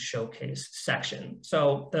food showcase section.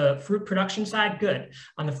 So the fruit production side, good.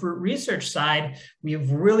 On the fruit research side,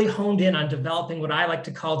 we've really honed in on developing what I like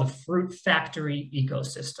to call the fruit factory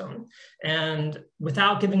ecosystem. And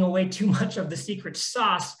without giving away too much of the secret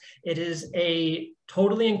sauce, it is a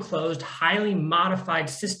totally enclosed, highly modified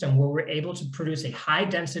system where we're able to produce a high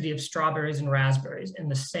density of strawberries and raspberries in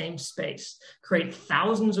the same space, create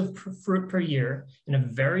thousands of fruit per year in a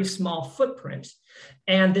very small footprint.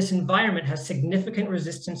 And this environment has significant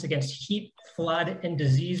resistance against heat, flood, and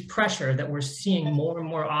disease pressure that we're seeing more and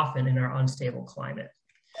more often in our unstable climate.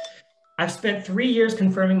 I've spent 3 years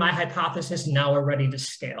confirming my hypothesis, and now we're ready to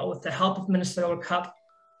scale. With the help of Minnesota Cup,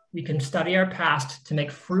 we can study our past to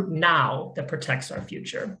make fruit now that protects our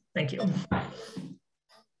future. Thank you.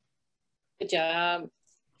 Good job.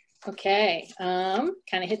 Okay, kind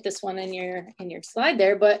of hit this one in your slide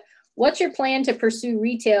there, but what's your plan to pursue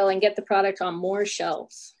retail and get the product on more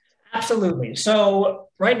shelves? Absolutely. So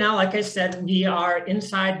right now, like I said, we are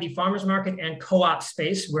inside the farmers market and co-op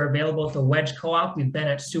space. We're available at the Wedge Co-op. We've been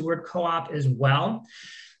at Seward Co-op as well.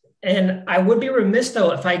 And I would be remiss,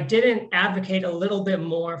 though, if I didn't advocate a little bit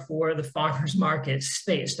more for the farmers market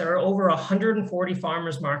space. There are over 140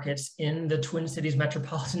 farmers markets in the Twin Cities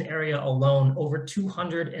metropolitan area alone, over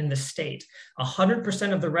 200 in the state.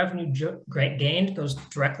 100% of the revenue gained goes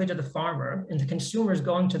directly to the farmer, and the consumers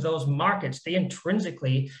going to those markets, they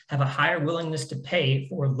intrinsically have a higher willingness to pay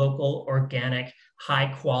for local, organic,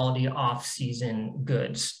 high quality off-season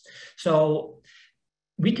goods. So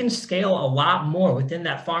we can scale a lot more within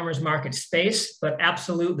that farmers market space, but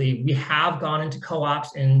absolutely, we have gone into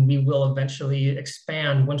co-ops and we will eventually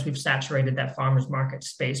expand once we've saturated that farmers market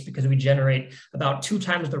space, because we generate about 2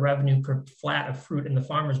 times the revenue per flat of fruit in the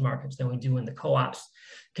farmers markets than we do in the co-ops.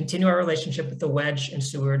 Continue our relationship with the Wedge and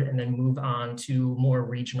Seward, and then move on to more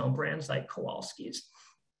regional brands like Kowalski's.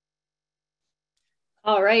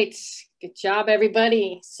 All right, good job,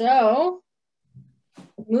 everybody. So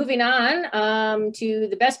moving on to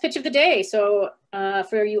the best pitch of the day. So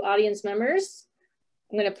for you audience members,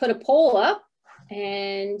 I'm going to put a poll up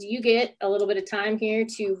and you get a little bit of time here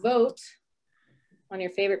to vote on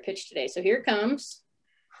your favorite pitch today. So here it comes.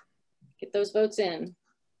 Get those votes in.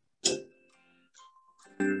 Jess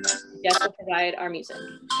will provide our music.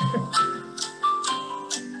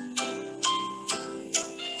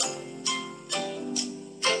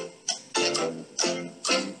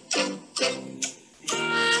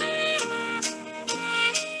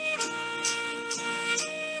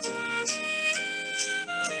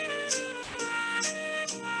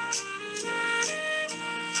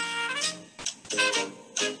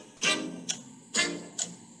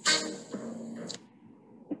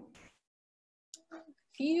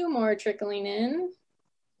 Few more trickling in.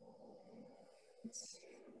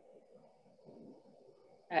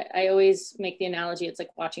 I always make the analogy, it's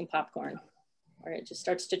like watching popcorn, where it just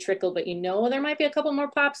starts to trickle, but you know there might be a couple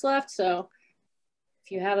more pops left. So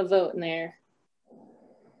if you have a vote in there,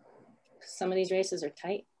 Some of these races are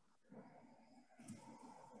tight.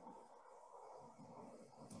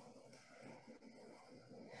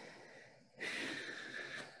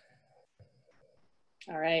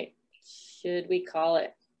 All right, should we call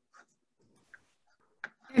it?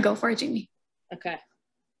 Go for it, Jamie. Okay.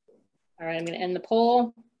 All right, I'm gonna end the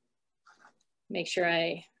poll. Make sure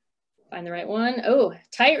I find the right one. Oh,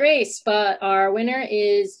 tight race, but our winner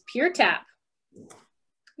is Pure Tap.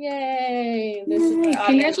 Yay! This is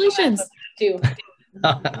congratulations. Too.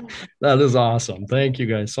 That is awesome. Thank you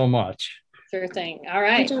guys so much. Sure thing. All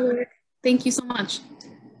right. Thank you so much.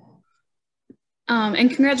 And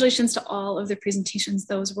congratulations to all of the presentations.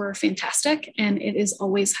 Those were fantastic. And it is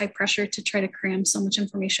always high pressure to try to cram so much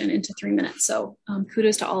information into 3 minutes. So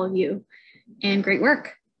kudos to all of you and great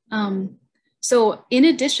work. So in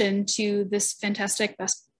addition to this fantastic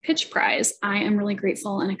Best Pitch Prize, I am really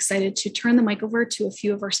grateful and excited to turn the mic over to a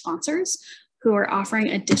few of our sponsors who are offering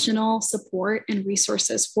additional support and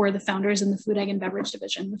resources for the founders in the Food, Ag, and Beverage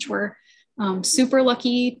Division, which we're super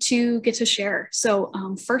lucky to get to share. So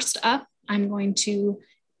first up, I'm going to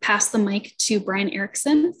pass the mic to Brian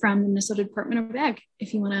Erickson from the Minnesota Department of Ag.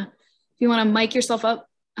 If you wanna mic yourself up,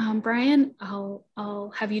 Brian,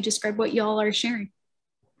 I'll have you describe what y'all are sharing.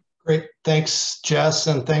 Great, thanks, Jess,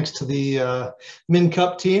 and thanks to the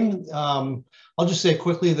MinCup team. I'll just say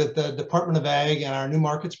quickly that the Department of Ag and our New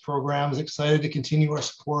Markets program is excited to continue our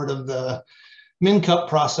support of the MinCup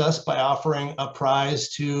process by offering a prize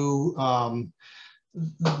to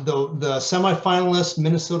the semifinalist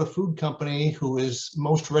Minnesota food company who is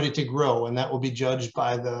most ready to grow, and that will be judged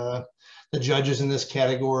by the judges in this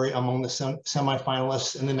category among the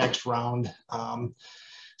semifinalists in the next round.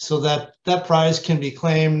 So that prize can be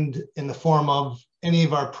claimed in the form of any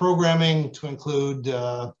of our programming, to include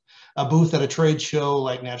a booth at a trade show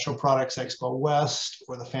like Natural Products Expo West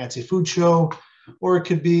or the Fancy Food Show, or it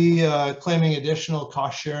could be claiming additional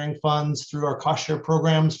cost-sharing funds through our cost-share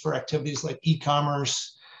programs for activities like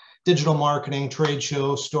e-commerce, digital marketing, trade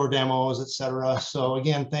shows, store demos, etc. So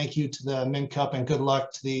again, thank you to the MinCup and good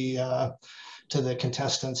luck to the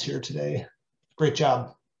contestants here today. Great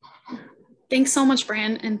job. Thanks so much,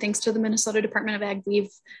 Brian, and thanks to the Minnesota Department of Ag.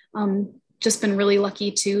 We've just been really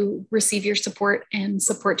lucky to receive your support and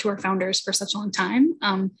support to our founders for such a long time.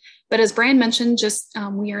 But as Brian mentioned,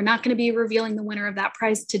 we are not going to be revealing the winner of that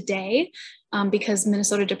prize today because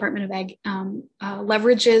Minnesota Department of Ag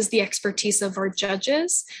leverages the expertise of our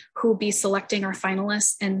judges who will be selecting our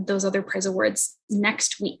finalists and those other prize awards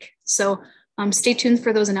next week. So stay tuned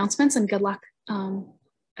for those announcements and good luck.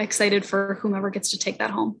 Excited for whomever gets to take that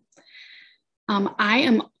home. I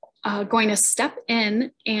am going to step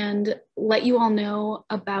in and let you all know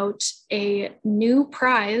about a new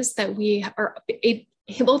prize that we are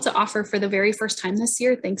able to offer for the very first time this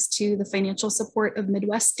year, thanks to the financial support of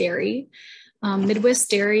Midwest Dairy. Midwest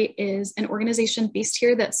Dairy is an organization based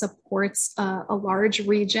here that supports a large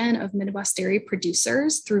region of Midwest dairy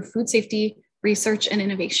producers through food safety, research, and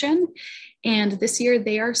innovation. And this year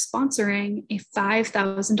they are sponsoring a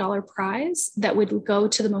 $5,000 prize that would go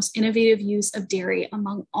to the most innovative use of dairy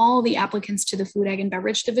among all the applicants to the Food, Ag, and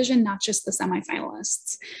Beverage Division, not just the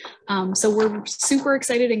semifinalists. So we're super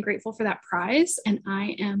excited and grateful for that prize. And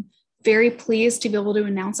I am very pleased to be able to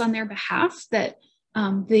announce on their behalf that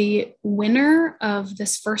the winner of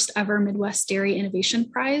this first ever Midwest Dairy Innovation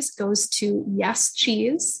Prize goes to Yes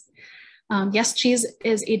Cheese. Yes Cheese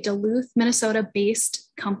is a Duluth, Minnesota-based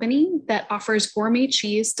company that offers gourmet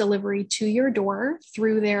cheese delivery to your door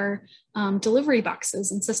through their delivery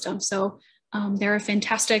boxes and systems. So they're a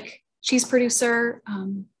fantastic cheese producer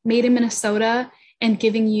made in Minnesota and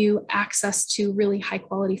giving you access to really high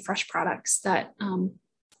quality fresh products that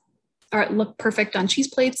look perfect on cheese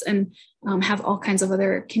plates and have all kinds of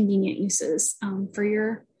other convenient uses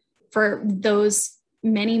for those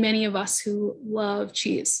many of us who love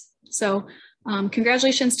cheese. So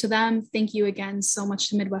congratulations to them. Thank you again so much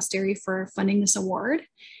to Midwest Dairy for funding this award.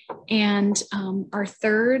 And our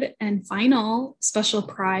third and final special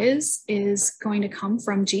prize is going to come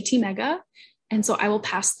from JT Mega. And so I will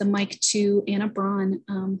pass the mic to Anna Braun,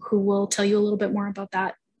 who will tell you a little bit more about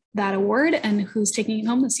that award and who's taking it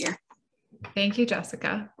home this year. Thank you,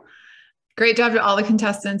 Jessica. Great job to all the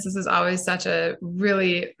contestants. This is always such a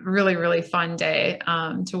really fun day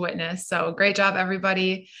to witness. So great job,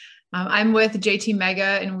 everybody. I'm with JT Mega,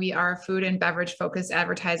 and we are a food and beverage focused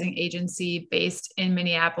advertising agency based in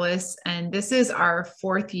Minneapolis. And this is our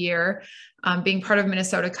 4th year being part of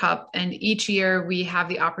Minnesota Cup. And each year we have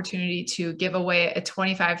the opportunity to give away a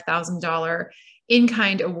 $25,000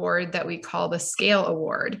 in-kind award that we call the Scale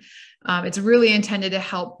Award. It's really intended to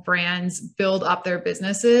help brands build up their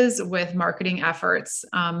businesses with marketing efforts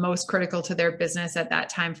most critical to their business at that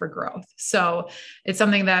time for growth. So it's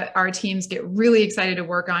something that our teams get really excited to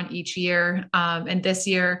work on each year. And this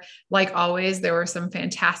year, like always, there were some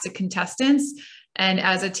fantastic contestants. And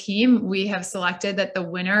as a team, we have selected that the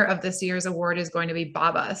winner of this year's award is going to be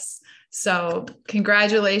Babas. So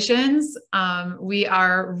congratulations. We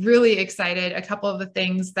are really excited. A couple of the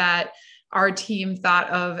things that our team thought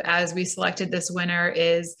of as we selected this winner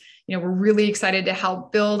is, we're really excited to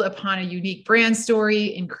help build upon a unique brand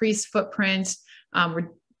story, increase footprint. We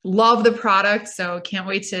love the product, so can't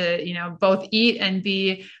wait to, both eat and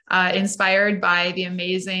be inspired by the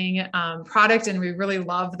amazing product. And we really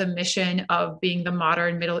love the mission of being the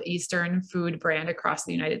modern Middle Eastern food brand across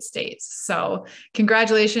the United States. So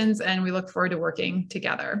congratulations, and we look forward to working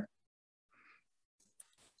together.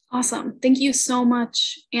 Awesome. Thank you so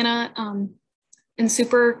much, Anna. And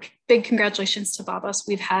super big congratulations to Babas.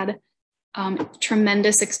 We've had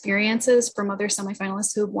tremendous experiences from other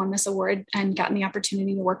semifinalists who have won this award and gotten the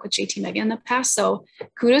opportunity to work with JT Mega in the past. So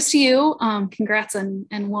kudos to you. Congrats. And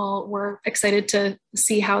we're excited to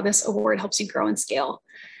see how this award helps you grow and scale.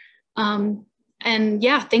 And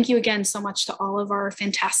yeah, thank you again so much to all of our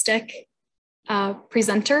fantastic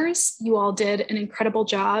presenters. You all did an incredible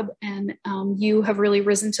job, and you have really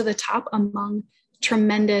risen to the top among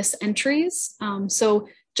tremendous entries. So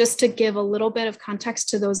just to give a little bit of context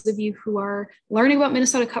to those of you who are learning about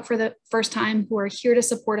Minnesota Cup for the first time, who are here to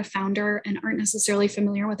support a founder and aren't necessarily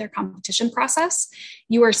familiar with their competition process,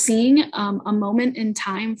 you are seeing a moment in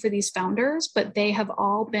time for these founders, but they have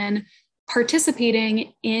all been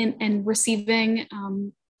participating in and receiving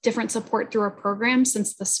different support through our program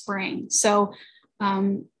since the spring. So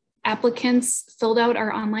applicants filled out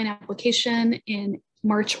our online application in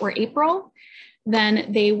March or April.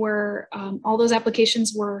 Then they were, all those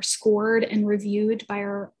applications were scored and reviewed by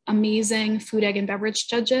our amazing food, egg, and beverage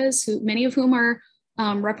judges, who many of whom are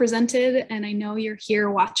represented, and I know you're here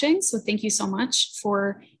watching. So thank you so much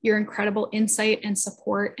for your incredible insight and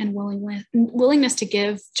support and willingness to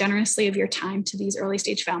give generously of your time to these early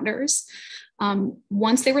stage founders.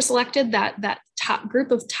 Once they were selected, that top group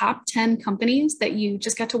of top 10 companies that you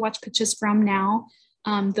just got to watch pitches from now,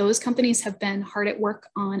 those companies have been hard at work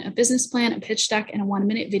on a business plan, a pitch deck, and a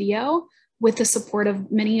 1-minute video with the support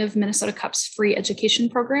of many of Minnesota Cup's free education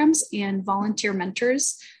programs and volunteer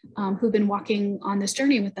mentors who've been walking on this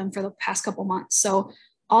journey with them for the past couple months. So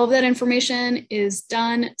all of that information is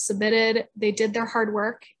done, submitted, they did their hard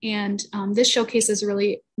work, and this showcase is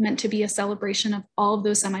really meant to be a celebration of all of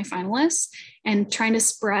those semifinalists and trying to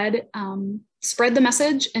spread the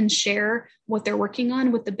message and share what they're working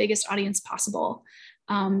on with the biggest audience possible.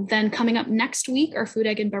 Then coming up next week, our food,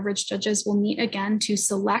 egg, and beverage judges will meet again to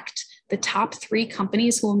select the top 3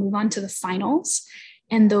 companies who will move on to the finals.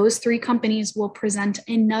 And those 3 companies will present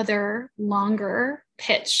another longer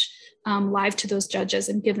pitch live to those judges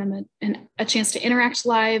and give them a chance to interact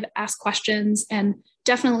live, ask questions, and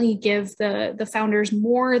definitely give the founders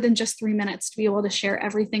more than just 3 minutes to be able to share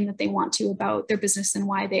everything that they want to about their business and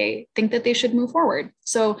why they think that they should move forward.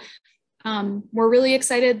 So we're really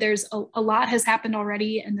excited. There's a lot has happened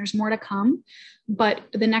already, and there's more to come. But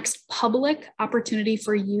the next public opportunity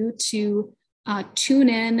for you to tune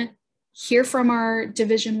in, hear from our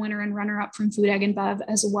division winner and runner-up from Food, Egg, and Bev,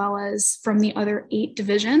 as well as from the other 8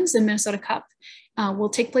 divisions in Minnesota Cup, will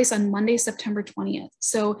take place on Monday, September 20th.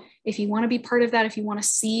 So if you want to be part of that, if you want to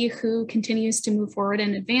see who continues to move forward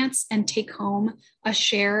and advance and take home a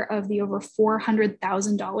share of the over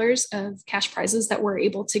 $400,000 of cash prizes that we're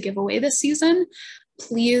able to give away this season,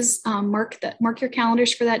 please mark your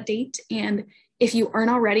calendars for that date. And if you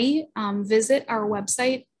aren't already, visit our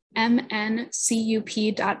website, mncup.org,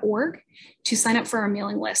 to sign up for our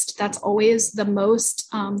mailing list. That's always the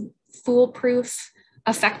most foolproof,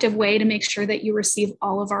 effective way to make sure that you receive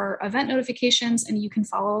all of our event notifications and you can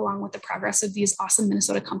follow along with the progress of these awesome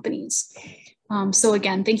Minnesota companies. So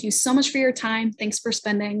again, thank you so much for your time. Thanks for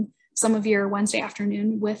spending some of your Wednesday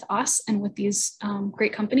afternoon with us and with these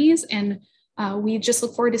great companies. And we just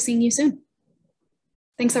look forward to seeing you soon.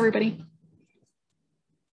 Thanks, everybody.